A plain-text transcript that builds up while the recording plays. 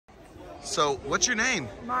So, what's your name?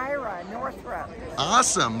 Myra Northrup.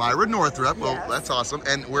 Awesome, Myra Northrup. Well, Yes. that's awesome.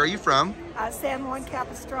 And where are you from? San Juan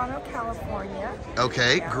Capistrano, California.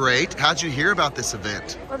 Okay, Yeah. great. How'd you hear about this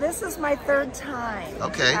event? Well, this is my third time.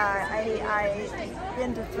 Okay. I've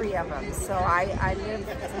been to 3 of them, so I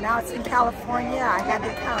live, now it's in California, I had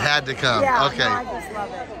to come. Had to come, Yeah, okay. no, I just love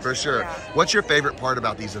it. For sure. Yeah. What's your favorite part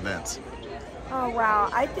about these events? Oh, wow.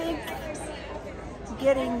 I think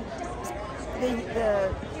getting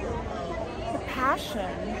the passion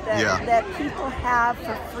that people have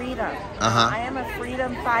for freedom. I am a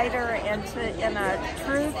freedom fighter, and a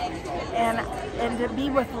truth, and to be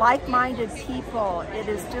with like-minded people, it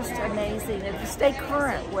is just amazing. And to stay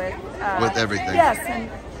current with everything. Yes, and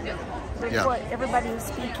what everybody is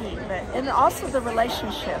speaking, and also the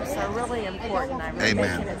relationships are really important. I really make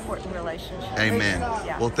an important relationship. Amen.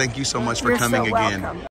 Yeah. Well, thank you so much for You're coming so again. welcome.